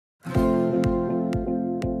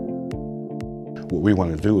What we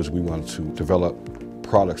want to do is we want to develop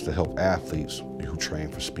products to help athletes who train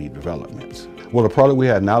for speed development. Well, the product we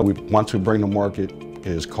have now we want to bring to market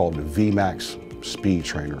is called the VMAX Speed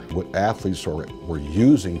Trainer. What athletes were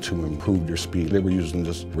using to improve their speed, they were using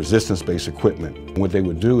this resistance-based equipment. What they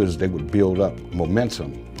would do is they would build up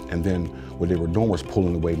momentum, and then what they were doing was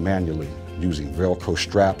pulling away manually using Velcro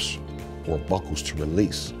straps or buckles to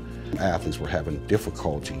release. Athletes were having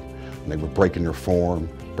difficulty, and they were breaking their form,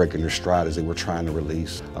 breaking their stride as they were trying to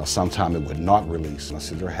release. Sometimes it would not release. And I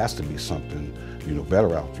said, there has to be something,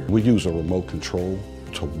 better out there. We use a remote control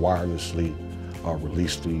to wirelessly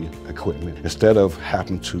release the equipment. Instead of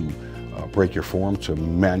having to break your form to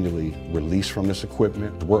manually release from this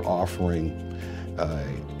equipment, we're offering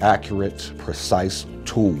an accurate, precise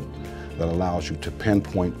tool that allows you to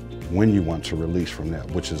pinpoint when you want to release from that,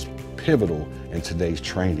 which is pivotal in today's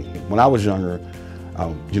training. When I was younger,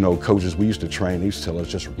 coaches, we used to train, they used to tell us,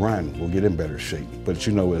 just run, we'll get in better shape. But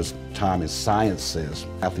as time and science says,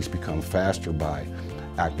 athletes become faster by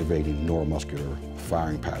activating neuromuscular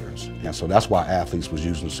firing patterns. And so that's why athletes was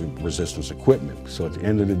using some resistance equipment. So at the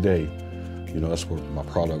end of the day, that's what my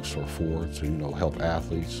products are for, to help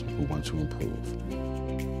athletes who want to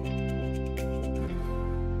improve.